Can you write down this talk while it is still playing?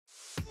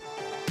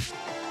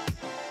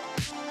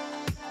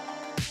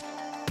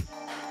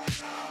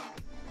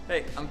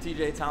Hey, I'm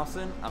TJ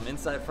Thompson. I'm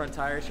inside front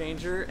tire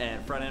changer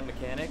and front end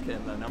mechanic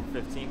in the number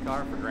 15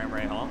 car for Graham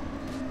Ray Hall.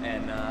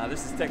 And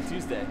this is Tech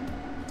Tuesday.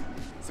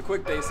 So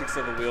quick basics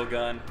of a wheel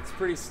gun. It's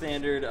pretty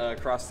standard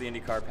across the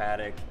INDYCAR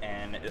paddock,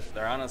 and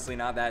they're honestly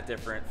not that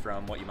different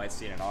from what you might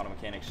see in an auto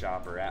mechanic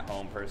shop or at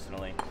home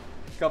personally.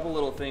 A couple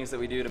little things that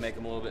we do to make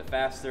them a little bit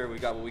faster. We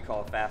got what we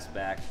call a fast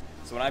back.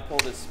 So when I pull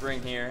this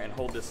spring here and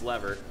hold this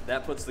lever,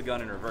 that puts the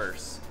gun in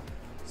reverse.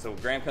 So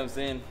Graham comes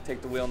in,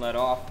 take the wheel nut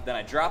off, then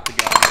I drop the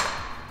gun.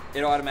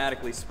 It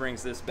automatically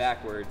springs this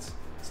backwards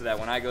so that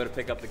when I go to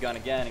pick up the gun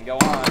again and go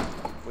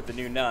on with the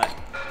new nut,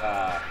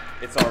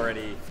 it's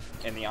already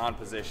in the on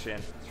position.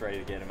 It's ready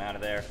to get him out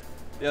of there.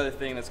 The other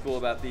thing that's cool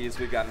about these,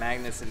 we've got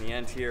magnets in the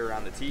end here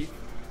around the teeth.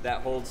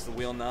 That holds the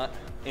wheel nut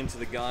into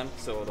the gun.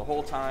 So the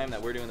whole time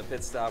that we're doing the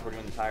pit stop, we're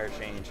doing the tire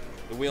change,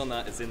 the wheel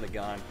nut is in the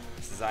gun.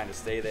 It's designed to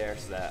stay there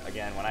so that,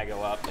 again, when I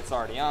go up, it's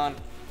already on.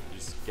 You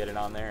just get it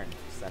on there and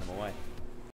send them away.